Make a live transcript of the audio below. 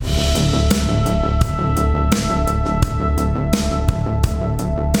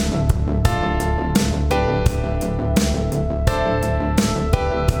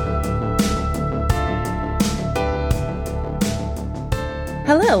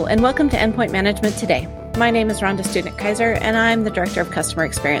Hello, and welcome to Endpoint Management Today. My name is Rhonda Student-Kaiser, and I'm the Director of Customer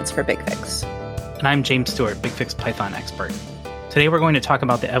Experience for BigFix. And I'm James Stewart, BigFix Python expert. Today we're going to talk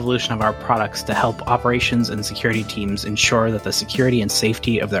about the evolution of our products to help operations and security teams ensure that the security and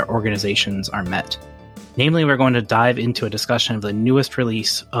safety of their organizations are met. Namely, we're going to dive into a discussion of the newest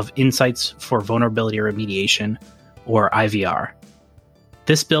release of Insights for Vulnerability Remediation, or IVR.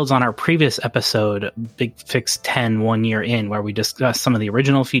 This builds on our previous episode, BigFix 10 1 year in, where we discussed some of the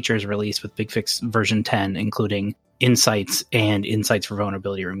original features released with BigFix version 10, including Insights and Insights for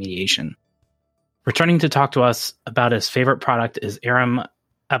Vulnerability Remediation. Returning to talk to us about his favorite product is Aram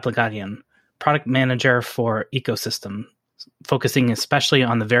Aplagadian, product manager for Ecosystem, focusing especially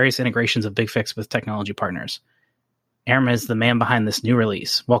on the various integrations of BigFix with technology partners. Aram is the man behind this new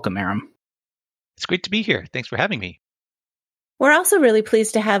release. Welcome, Aram. It's great to be here. Thanks for having me. We're also really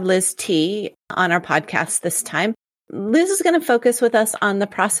pleased to have Liz T on our podcast this time. Liz is going to focus with us on the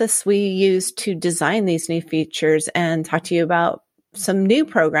process we use to design these new features and talk to you about some new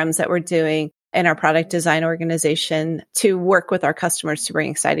programs that we're doing in our product design organization to work with our customers to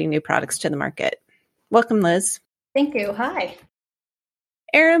bring exciting new products to the market. Welcome, Liz. Thank you. Hi.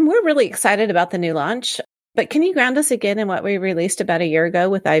 Aram, we're really excited about the new launch, but can you ground us again in what we released about a year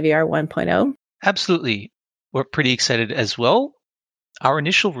ago with IVR 1.0? Absolutely. We're pretty excited as well. Our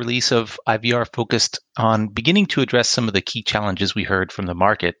initial release of IVR focused on beginning to address some of the key challenges we heard from the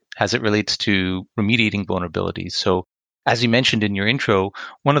market as it relates to remediating vulnerabilities. So, as you mentioned in your intro,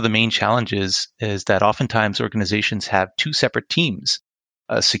 one of the main challenges is that oftentimes organizations have two separate teams.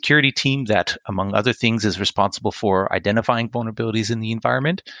 A security team that, among other things, is responsible for identifying vulnerabilities in the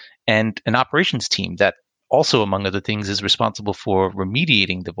environment, and an operations team that also, among other things, is responsible for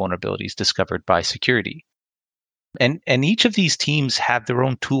remediating the vulnerabilities discovered by security. And each of these teams have their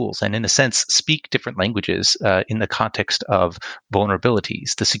own tools and, in a sense, speak different languages in the context of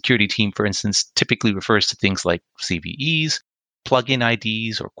vulnerabilities. The security team, for instance, typically refers to things like CVEs, plugin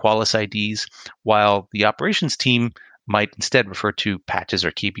IDs, or Qualys IDs, while the operations team might instead refer to patches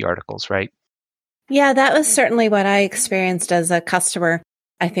or KB articles, right? Yeah, that was certainly what I experienced as a customer.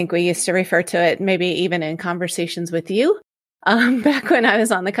 I think we used to refer to it, maybe even in conversations with you, back when I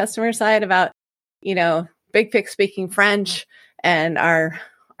was on the customer side about, BigFix speaking French and our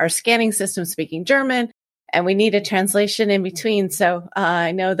scanning system speaking German, and we need a translation in between. So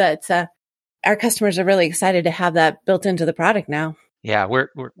I know that our customers are really excited to have that built into the product now. Yeah, we're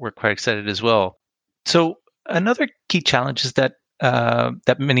quite excited as well. So another key challenge is that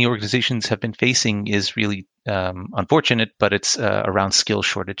many organizations have been facing is really unfortunate, but it's around skill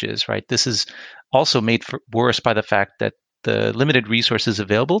shortages, right? This is also made worse by the fact that the limited resources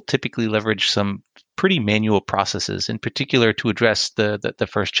available typically leverage some pretty manual processes, in particular to address the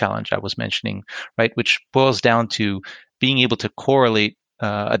first challenge I was mentioning, right? Which boils down to being able to correlate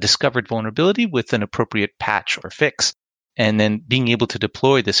a discovered vulnerability with an appropriate patch or fix, and then being able to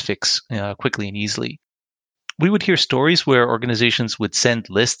deploy this fix quickly and easily. We would hear stories where organizations would send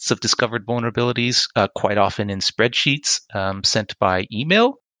lists of discovered vulnerabilities, quite often in spreadsheets, sent by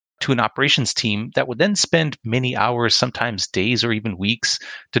email to an operations team that would then spend many hours, sometimes days or even weeks,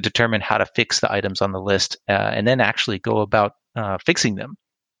 to determine how to fix the items on the list and then actually go about fixing them.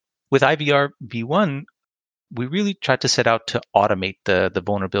 With IVR v1, we really tried to set out to automate the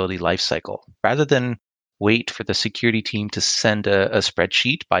vulnerability lifecycle. Rather than wait for the security team to send a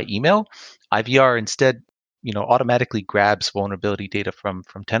spreadsheet by email, IVR instead automatically grabs vulnerability data from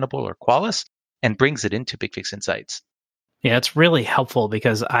Tenable or Qualys and brings it into BigFix Insights. Yeah, it's really helpful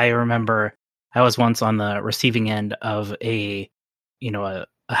because I remember I was once on the receiving end of a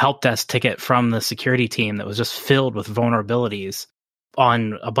help desk ticket from the security team that was just filled with vulnerabilities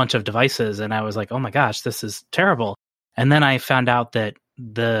on a bunch of devices. And I was like, oh my gosh, this is terrible. And then I found out that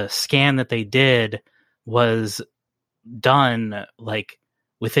the scan that they did was done like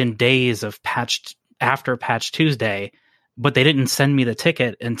within days of after Patch Tuesday, but they didn't send me the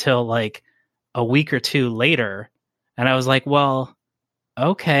ticket until like a week or two later. And I was like, well,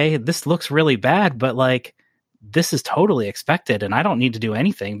 okay, this looks really bad, but like, this is totally expected and I don't need to do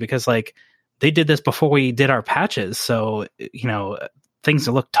anything because like they did this before we did our patches. So, things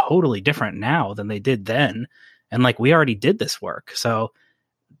look totally different now than they did then. And like, we already did this work. So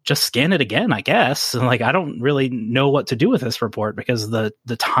just scan it again, I guess. And like, I don't really know what to do with this report because the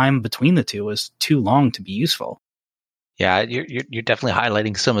time between the two was too long to be useful. Yeah, you're definitely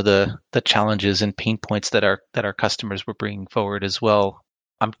highlighting some of the challenges and pain points that our customers were bringing forward as well.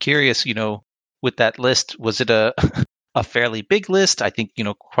 I'm curious, with that list, was it a fairly big list? I think,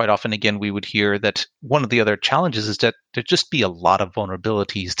 quite often, again, we would hear that one of the other challenges is that there'd just be a lot of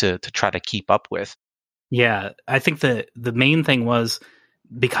vulnerabilities to try to keep up with. Yeah, I think the main thing was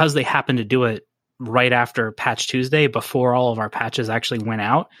because they happened to do it right after Patch Tuesday, before all of our patches actually went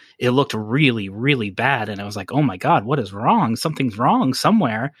out, it looked really, really bad. And I was like, oh my God, what is wrong? Something's wrong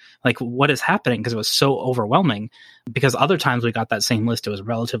somewhere. Like, what is happening? Because it was so overwhelming. Because other times we got that same list, it was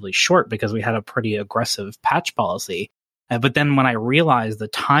relatively short because we had a pretty aggressive patch policy. But then when I realized the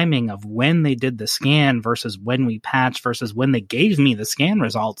timing of when they did the scan versus when we patched versus when they gave me the scan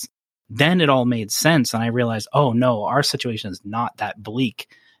results, then it all made sense. And I realized, oh no, our situation is not that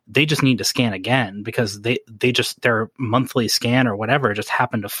bleak. They just need to scan again because their monthly scan or whatever just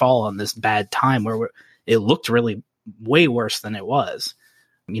happened to fall on this bad time where it looked really way worse than it was.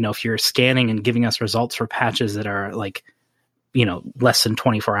 If you're scanning and giving us results for patches that are like, less than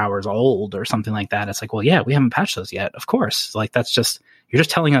 24 hours old or something like that, it's like, well, yeah, we haven't patched those yet. Of course. Like, you're just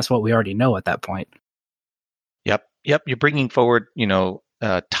telling us what we already know at that point. Yep. You're bringing forward,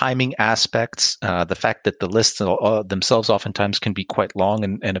 timing aspects, the fact that the lists themselves oftentimes can be quite long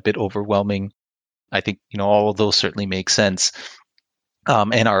and a bit overwhelming. I think, all of those certainly make sense.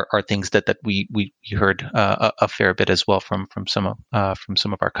 And are things that we heard a fair bit as well from some of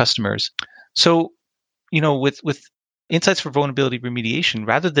our customers. So, with Insights for Vulnerability Remediation,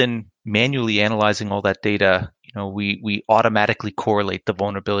 rather than manually analyzing all that data, we automatically correlate the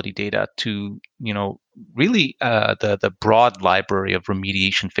vulnerability data to, really the broad library of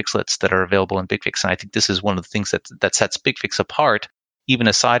remediation fixlets that are available in BigFix. And I think this is one of the things that sets BigFix apart, even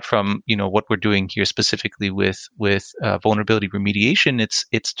aside from, what we're doing here specifically with vulnerability remediation.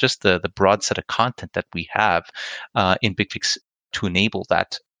 It's just the broad set of content that we have in BigFix to enable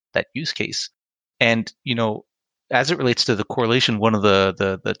that use case. And, as it relates to the correlation, one of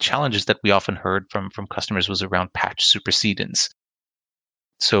the challenges that we often heard from customers was around patch supersedence.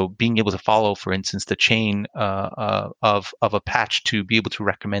 So being able to follow, for instance, the chain of a patch to be able to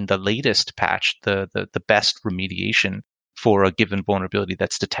recommend the latest patch, the best remediation for a given vulnerability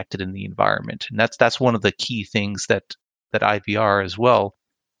that's detected in the environment. And that's one of the key things that IVR as well,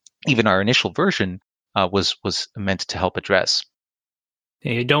 even our initial version, was meant to help address.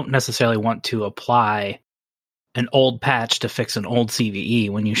 You don't necessarily want to apply an old patch to fix an old CVE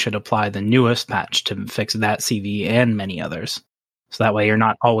when you should apply the newest patch to fix that CVE and many others. So that way you're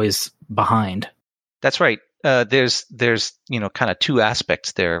not always behind. That's right. There's kind of two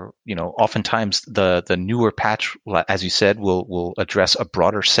aspects there. Oftentimes the newer patch, as you said, will address a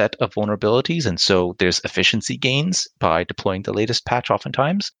broader set of vulnerabilities, and so there's efficiency gains by deploying the latest patch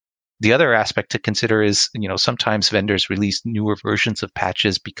oftentimes. The other aspect to consider is, sometimes vendors release newer versions of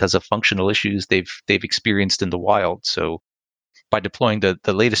patches because of functional issues they've experienced in the wild. So by deploying the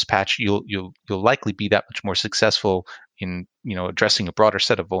latest patch, you'll likely be that much more successful in, addressing a broader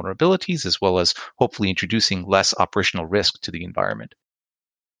set of vulnerabilities, as well as hopefully introducing less operational risk to the environment.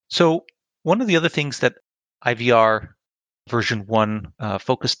 So one of the other things that IVR version 1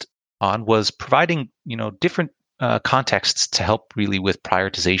 focused on was providing, different contexts to help really with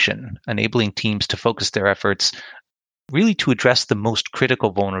prioritization, enabling teams to focus their efforts really to address the most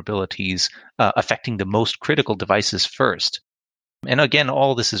critical vulnerabilities affecting the most critical devices first. And again,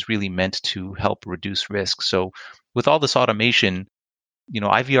 all this is really meant to help reduce risk. So with all this automation,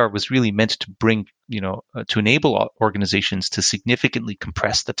 IVR was really meant to bring, to enable organizations to significantly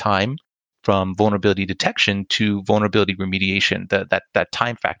compress the time from vulnerability detection to vulnerability remediation, that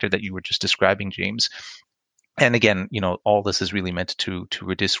time factor that you were just describing, James. And again, all this is really meant to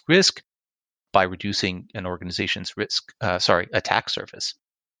reduce risk by reducing an organization's attack surface.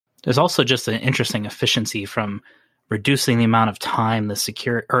 There's also just an interesting efficiency from reducing the amount of time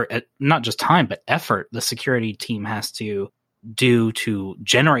not just time, but effort the security team has to do to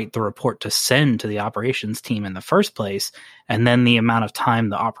generate the report to send to the operations team in the first place, and then the amount of time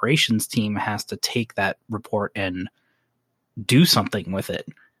the operations team has to take that report and do something with it.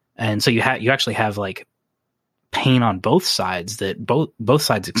 And so you actually have like pain on both sides that both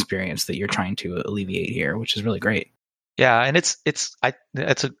sides experience that you're trying to alleviate here, which is really great. Yeah, and that's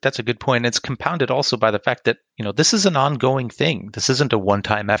a good point. It's compounded also by the fact that this is an ongoing thing. This isn't a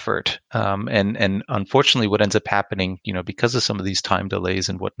one-time effort, and unfortunately, what ends up happening, because of some of these time delays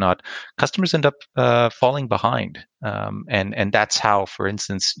and whatnot, customers end up falling behind, and that's how, for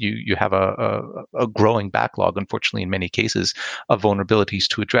instance, you have a growing backlog, unfortunately, in many cases, of vulnerabilities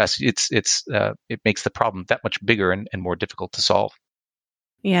to address. It makes the problem that much bigger and more difficult to solve.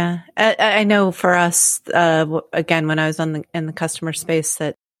 Yeah. I know for us, again, when I was in the customer space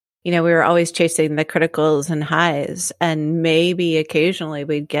that, we were always chasing the criticals and highs, and maybe occasionally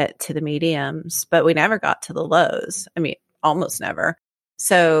we'd get to the mediums, but we never got to the lows. I mean, almost never.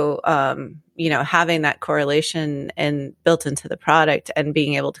 So, having that correlation and built into the product and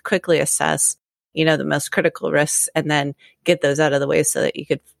being able to quickly assess the most critical risks and then get those out of the way so that you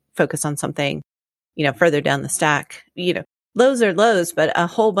could focus on something, further down the stack. Lows are lows, but a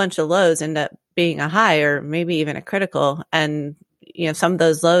whole bunch of lows end up being a high or maybe even a critical. And, some of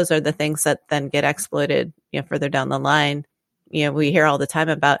those lows are the things that then get exploited, further down the line. We hear all the time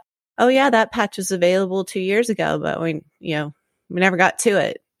about, oh yeah, that patch was available 2 years ago, but we never got to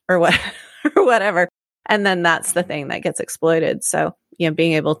it or what, or whatever. And then that's the thing that gets exploited. So,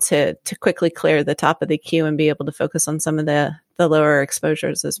 being able to quickly clear the top of the queue and be able to focus on some of the lower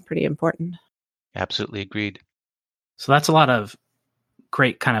exposures is pretty important. Absolutely agreed. So that's a lot of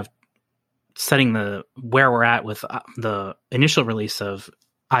great kind of setting where we're at with the initial release of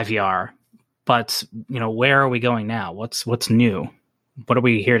IVR. But, where are we going now? What's new? What are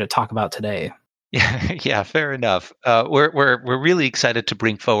we here to talk about today? Yeah, fair enough. We're really excited to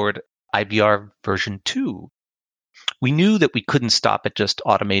bring forward IVR version 2. We knew that we couldn't stop at just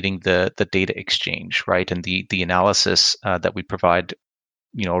automating the data exchange, right? And the analysis that we provide,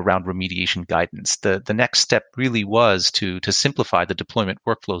 around remediation guidance. The next step really was to simplify the deployment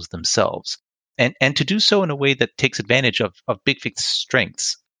workflows themselves, and to do so in a way that takes advantage of BigFix's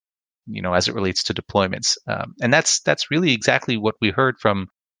strengths, as it relates to deployments. And that's really exactly what we heard from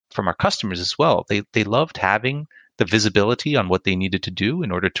our customers as well. They loved having the visibility on what they needed to do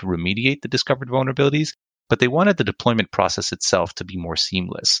in order to remediate the discovered vulnerabilities, but they wanted the deployment process itself to be more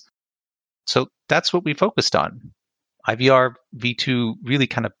seamless. So that's what we focused on. IVR v2 really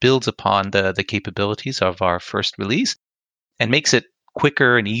kind of builds upon the capabilities of our first release and makes it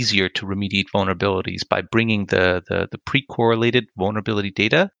quicker and easier to remediate vulnerabilities by bringing the pre-correlated vulnerability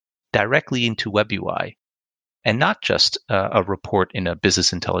data directly into WebUI, and not just a report in a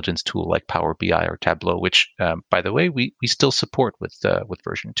business intelligence tool like Power BI or Tableau, which, by the way, we still support with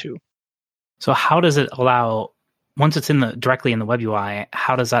version 2. So how does it allow, once it's directly in the WebUI,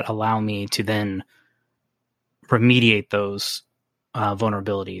 how does that allow me to then remediate those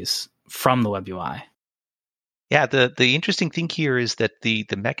vulnerabilities from the WebUI? Yeah, the interesting thing here is that the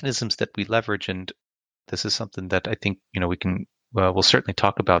mechanisms that we leverage, and this is something that I think we'll certainly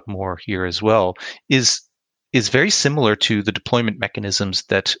talk about more here as well, is very similar to the deployment mechanisms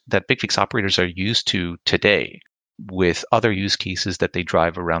that BigFix operators are used to today, with other use cases that they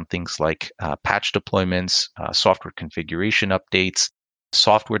drive around things like patch deployments, software configuration updates,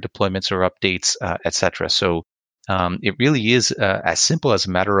 software deployments or updates, etc. So it really is as simple as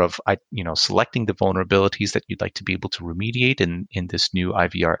a matter of selecting the vulnerabilities that you'd like to be able to remediate in this new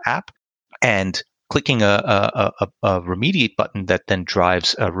IVR app, and clicking a remediate button that then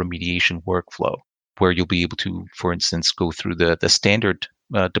drives a remediation workflow, where you'll be able to, for instance, go through the standard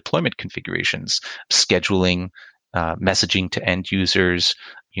deployment configurations, scheduling, messaging to end users,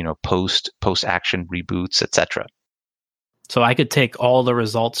 post-action reboots, etc. So I could take all the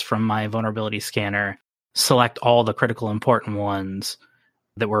results from my vulnerability scanner, select all the critical important ones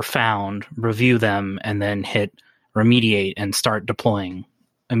that were found, review them, and then hit remediate and start deploying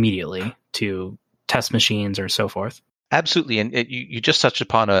immediately to test machines or so forth. Absolutely, and you just touched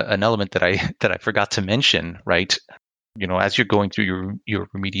upon an element that I forgot to mention, right? As you're going through your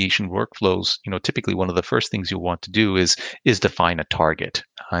remediation workflows, typically one of the first things you'll want to do is define a target.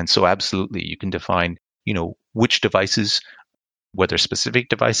 And so absolutely, you can define, which devices, whether specific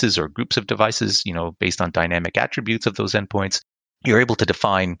devices or groups of devices, based on dynamic attributes of those endpoints, you're able to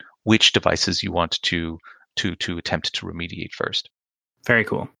define which devices you want to attempt to remediate first. Very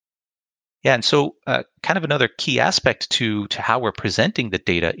cool. Yeah, and so kind of another key aspect to how we're presenting the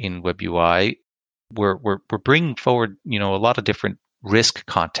data in WebUI, we're bringing forward a lot of different risk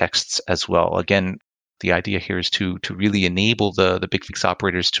contexts as well. Again, the idea here is to really enable the BigFix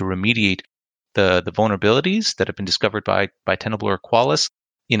operators to remediate the vulnerabilities that have been discovered by Tenable or Qualys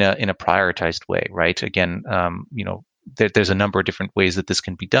in a prioritized way, right? Again, there's a number of different ways that this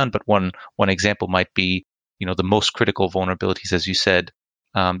can be done, but one example might be the most critical vulnerabilities, as you said,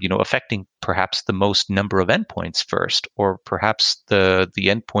 affecting perhaps the most number of endpoints first, or perhaps the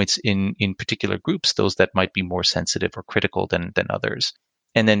endpoints in particular groups, those that might be more sensitive or critical than others.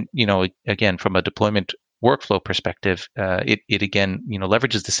 And then, again, from a deployment workflow perspective, it again,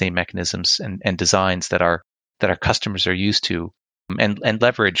 leverages the same mechanisms and designs that our customers are used to, and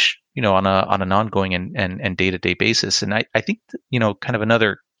leverage, on an ongoing and day-to-day basis. And I think, kind of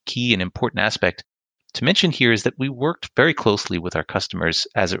another key and important aspect to mention here is that we worked very closely with our customers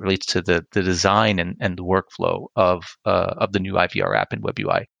as it relates to the design and the workflow of the new IVR app in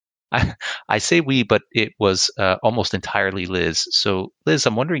WebUI. I say we, but it was almost entirely Liz. So Liz,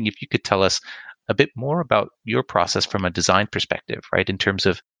 I'm wondering if you could tell us a bit more about your process from a design perspective, right? In terms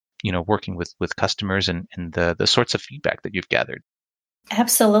of, working with customers and the sorts of feedback that you've gathered.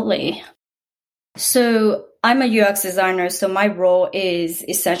 Absolutely. So I'm a UX designer, so my role is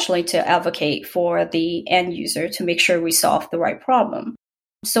essentially to advocate for the end user to make sure we solve the right problem.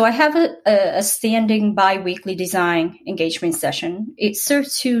 So I have a standing bi-weekly design engagement session. It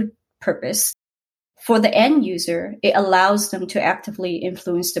serves two purposes. For the end user, it allows them to actively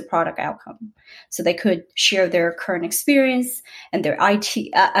influence the product outcome. So they could share their current experience and their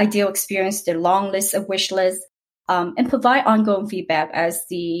ideal experience, their long list of wish lists, and provide ongoing feedback as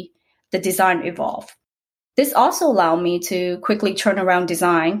the design evolve. This also allowed me to quickly turn around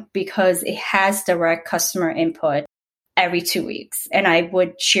design because it has direct customer input every 2 weeks. And I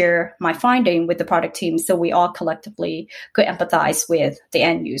would share my finding with the product team so we all collectively could empathize with the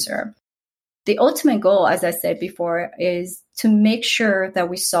end user. The ultimate goal, as I said before, is to make sure that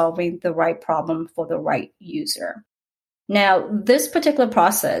we're solving the right problem for the right user. Now, this particular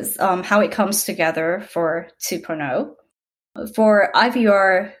process, how it comes together for 2.0, for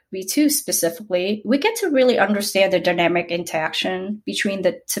IVR v2 specifically, we get to really understand the dynamic interaction between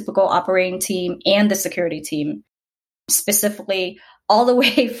the typical operating team and the security team, specifically all the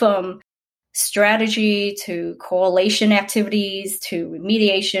way from strategy to correlation activities to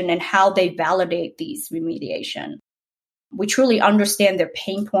remediation and how they validate these remediation. We truly understand their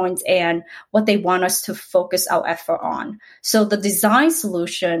pain points and what they want us to focus our effort on. So the design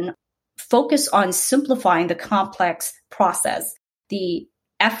solution focus on simplifying the complex process, the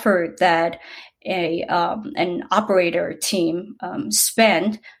effort that an operator team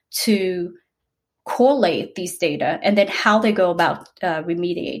spend to correlate these data, and then how they go about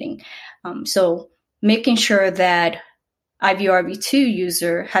remediating. So making sure that IVR v2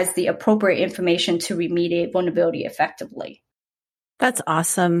 user has the appropriate information to remediate vulnerability effectively. That's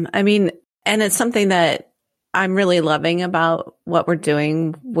awesome. I mean, and it's something that I'm really loving about what we're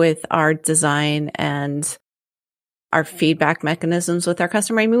doing with our design and our feedback mechanisms with our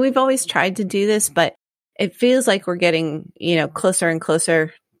customer. I mean, we've always tried to do this, but it feels like we're getting, closer and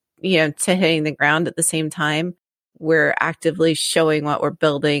closer, to hitting the ground at the same time. We're actively showing what we're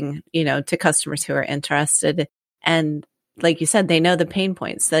building, to customers who are interested. And like you said, they know the pain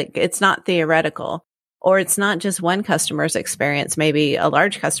points. Like, it's not theoretical, or it's not just one customer's experience, maybe a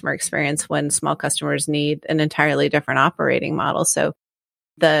large customer experience when small customers need an entirely different operating model. So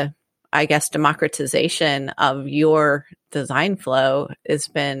the, democratization of your design flow has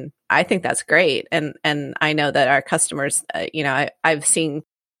been, I think that's great. And I know that our customers, I've seen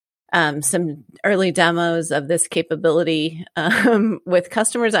some early demos of this capability with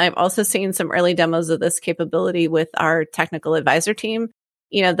customers. I've also seen some early demos of this capability with our technical advisor team.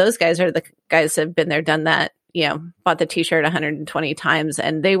 Those guys are the guys that have been there, done that, bought the t-shirt 120 times,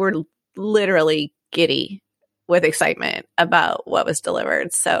 and they were literally giddy with excitement about what was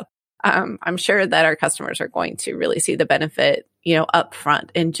delivered. So I'm sure that our customers are going to really see the benefit, up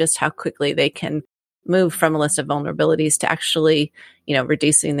front in just how quickly they can move from a list of vulnerabilities to actually,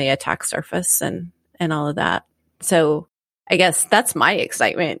 reducing the attack surface and all of that. So I guess that's my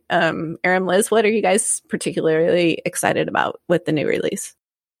excitement. Aram, Liz, what are you guys particularly excited about with the new release?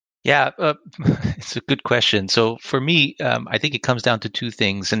 Yeah, it's a good question. So for me, I think it comes down to two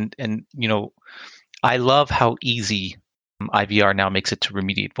things. And I love how easy IVR now makes it to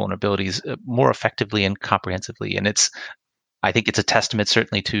remediate vulnerabilities more effectively and comprehensively. And I think it's a testament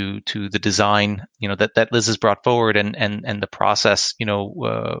certainly to the design, that Liz has brought forward and the process,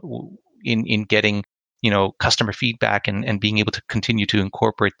 in getting, customer feedback and being able to continue to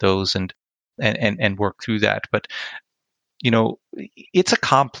incorporate those and work through that. But, it's a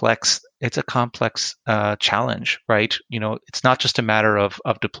complex challenge, right? It's not just a matter of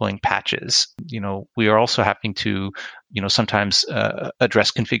deploying patches. We are also having to, sometimes address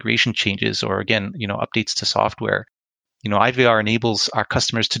configuration changes or again, updates to software. IVR enables our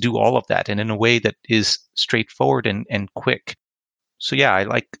customers to do all of that and in a way that is straightforward and quick. So yeah, I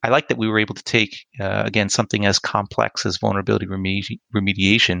like that we were able to take, again, something as complex as vulnerability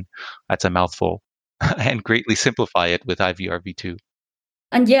remediation, that's a mouthful, and greatly simplify it with IVR v2.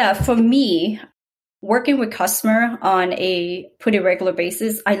 And yeah, for me, working with customer on a pretty regular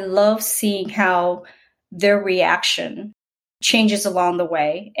basis, I love seeing how their reaction changes along the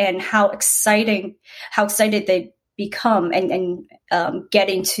way and how excited they become and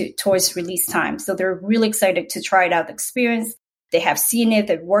getting towards release time. So they're really excited to try it out, the experience. They have seen it,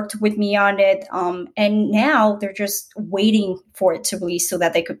 they've worked with me on it, and now they're just waiting for it to release so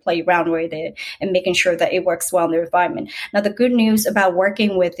that they could play around with it and making sure that it works well in their environment. Now, the good news about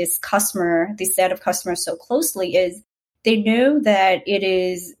working with this set of customers so closely is they know that it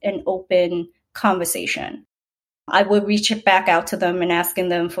is an open conversation. I would reach back out to them and asking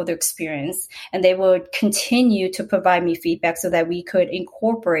them for their experience, and they would continue to provide me feedback so that we could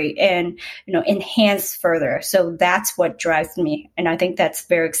incorporate and, enhance further. So that's what drives me. And I think that's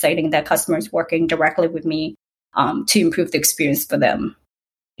very exciting that customers working directly with me to improve the experience for them.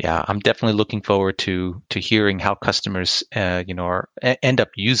 Yeah, I'm definitely looking forward to hearing how customers, end up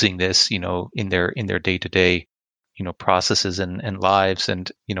using this, in their day-to-day, processes and lives,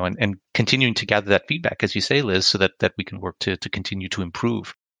 and continuing to gather that feedback, as you say, Liz, so that we can work to continue to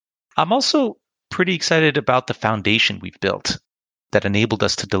improve. I'm also pretty excited about the foundation we've built that enabled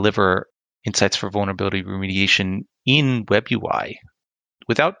us to deliver insights for vulnerability remediation in WebUI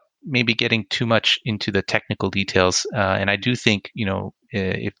without maybe getting too much into the technical details. And I do think,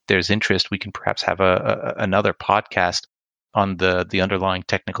 if there's interest, we can perhaps have another podcast on the underlying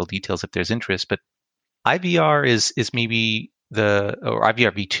technical details if there's interest. But IVR is maybe or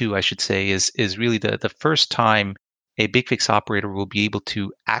IVR v2, I should say, is really the first time a BigFix operator will be able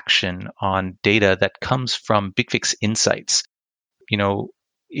to action on data that comes from BigFix Insights.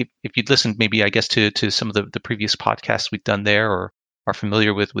 If you'd listened, maybe I guess to some of the previous podcasts we've done there, or are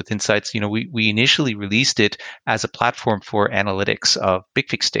familiar with Insights, we initially released it as a platform for analytics of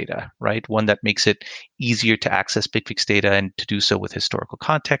BigFix data, right? One that makes it easier to access BigFix data and to do so with historical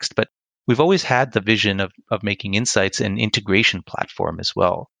context. But we've always had the vision of making Insights an integration platform as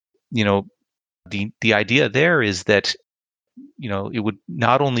well. The idea there is that, it would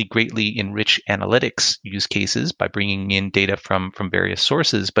not only greatly enrich analytics use cases by bringing in data from various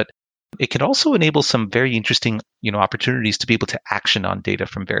sources, but it can also enable some very interesting, opportunities to be able to action on data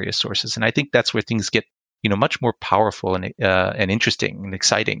from various sources. And I think that's where things get, much more powerful and interesting and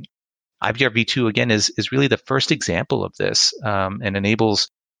exciting. IVR v2 again is really the first example of this, and enables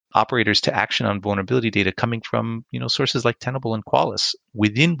operators to action on vulnerability data coming from, sources like Tenable and Qualys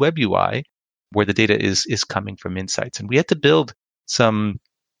within WebUI, where the data is coming from Insights. And we had to build some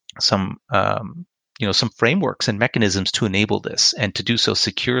frameworks and mechanisms to enable this, and to do so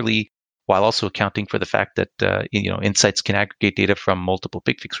securely, while also accounting for the fact that Insights can aggregate data from multiple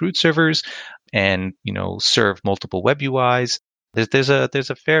BigFix root servers and serve multiple web UIs. There's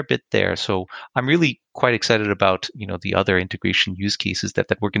a fair bit there, so I'm really quite excited about the other integration use cases that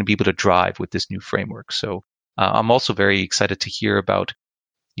we're going to be able to drive with this new framework. So I'm also very excited to hear about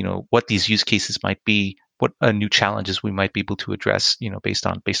what these use cases might be, what new challenges we might be able to address based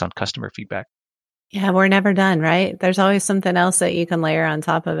on customer feedback. Yeah, we're never done, right? There's always something else that you can layer on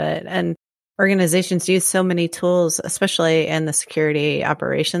top of it. And organizations use so many tools, especially in the security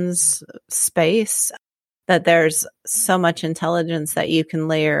operations space, that there's so much intelligence that you can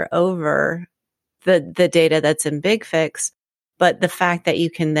layer over the data that's in BigFix. But the fact that you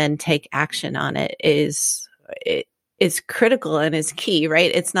can then take action on it is critical and is key,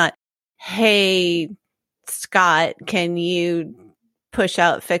 right? It's not, hey, Scott, can you push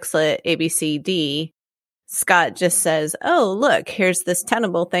out Fixlet ABCD? Scott just says, oh, look, here's this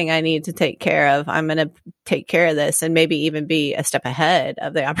Tenable thing I need to take care of. I'm going to take care of this, and maybe even be a step ahead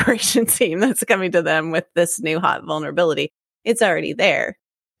of the operations team that's coming to them with this new hot vulnerability. It's already there.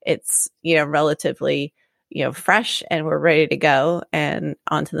 It's, relatively, fresh, and we're ready to go and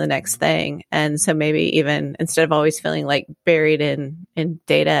on to the next thing. And so maybe even instead of always feeling like buried in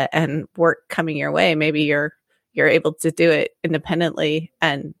data and work coming your way, maybe you're able to do it independently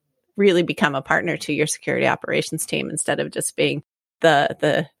and really become a partner to your security operations team, instead of just being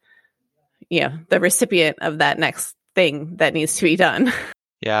the recipient of that next thing that needs to be done.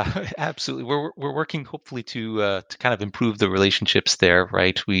 Yeah, absolutely. We're working hopefully to kind of improve the relationships there,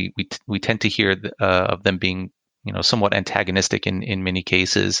 right? We tend to hear of them being somewhat antagonistic in many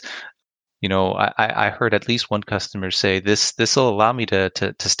cases. I heard at least one customer say this will allow me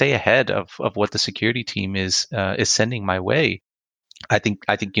to stay ahead of what the security team is sending my way. I think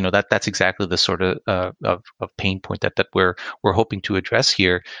that's exactly the sort of pain point that we're hoping to address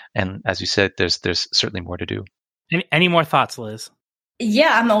here. And as you said, there's certainly more to do. Any more thoughts, Liz?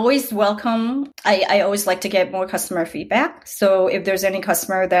 Yeah, I'm always welcome. I always like to get more customer feedback. So if there's any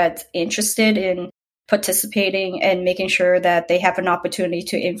customer that's interested in participating and making sure that they have an opportunity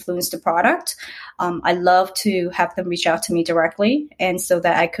to influence the product, I love to have them reach out to me directly, and so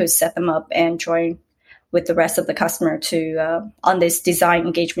that I could set them up and join with the rest of the customer to on this design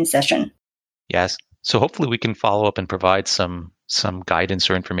engagement session. Yes. So hopefully we can follow up and provide some guidance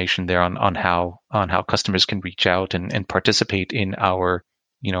or information there on how customers can reach out and participate in our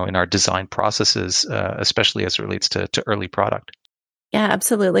in our design processes, especially as it relates to early product. Yeah,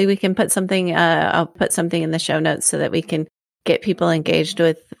 absolutely. We can put something. I'll put something in the show notes so that we can get people engaged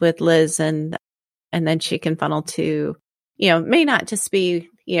with Liz, and then she can funnel to may not just be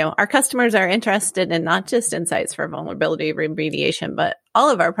our customers are interested in not just insights for vulnerability remediation, but all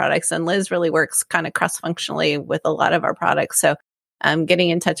of our products. And Liz really works kind of cross-functionally with a lot of our products. So getting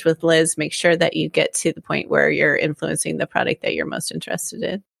in touch with Liz, make sure that you get to the point where you're influencing the product that you're most interested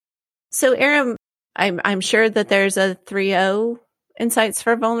in. So Aram, I'm sure that there's a 3.0 insights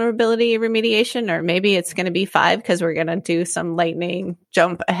for vulnerability remediation, or maybe it's going to be 5 because we're going to do some lightning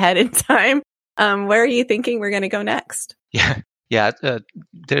jump ahead in time. Where are you thinking we're going to go next? Yeah.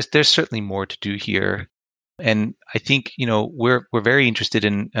 There's certainly more to do here, and I think we're very interested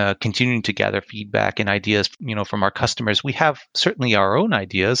in continuing to gather feedback and ideas from our customers. We have certainly our own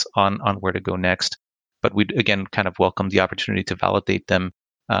ideas on where to go next, but we'd again kind of welcome the opportunity to validate them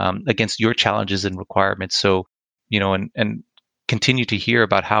against your challenges and requirements. So and continue to hear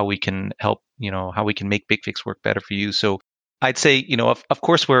about how we can help, how we can make BigFix work better for you. So I'd say, of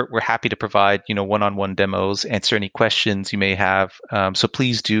course, we're happy to provide, one-on-one demos, answer any questions you may have. So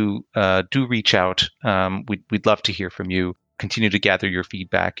please do reach out. We'd love to hear from you. Continue to gather your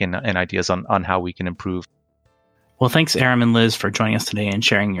feedback and ideas on how we can improve. Well, thanks, Aram and Liz, for joining us today and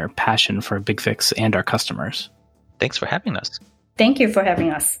sharing your passion for BigFix and our customers. Thanks for having us. Thank you for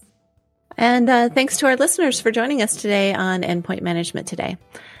having us. And thanks to our listeners for joining us today on Endpoint Management Today.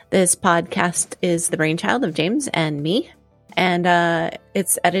 This podcast is the brainchild of James and me, and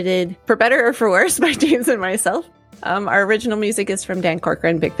it's edited for better or for worse by James and myself. Our original music is from Dan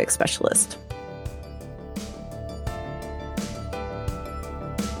Corcoran, BigFix Specialist.